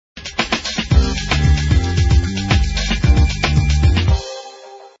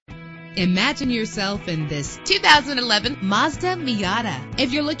Imagine yourself in this 2011 Mazda Miata.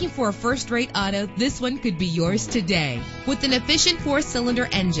 If you're looking for a first-rate auto, this one could be yours today. With an efficient 4-cylinder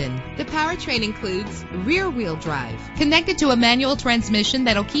engine, the powertrain includes rear-wheel drive, connected to a manual transmission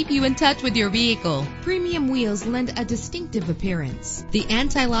that'll keep you in touch with your vehicle. Premium wheels lend a distinctive appearance. The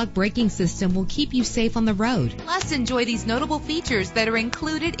anti-lock braking system will keep you safe on the road. Plus, enjoy these notable features that are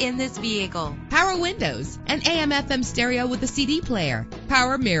included in this vehicle: power windows, an AM/FM stereo with a CD player,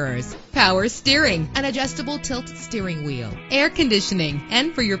 power mirrors, power steering, an adjustable tilt steering wheel, air conditioning,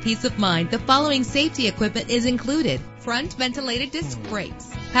 and for your peace of mind, the following safety equipment is included: front ventilated disc brakes,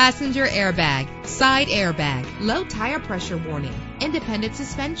 passenger airbag, side airbag, low tire pressure warning, independent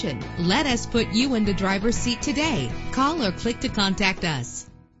suspension. Let us put you in the driver's seat today. Call or click to contact us.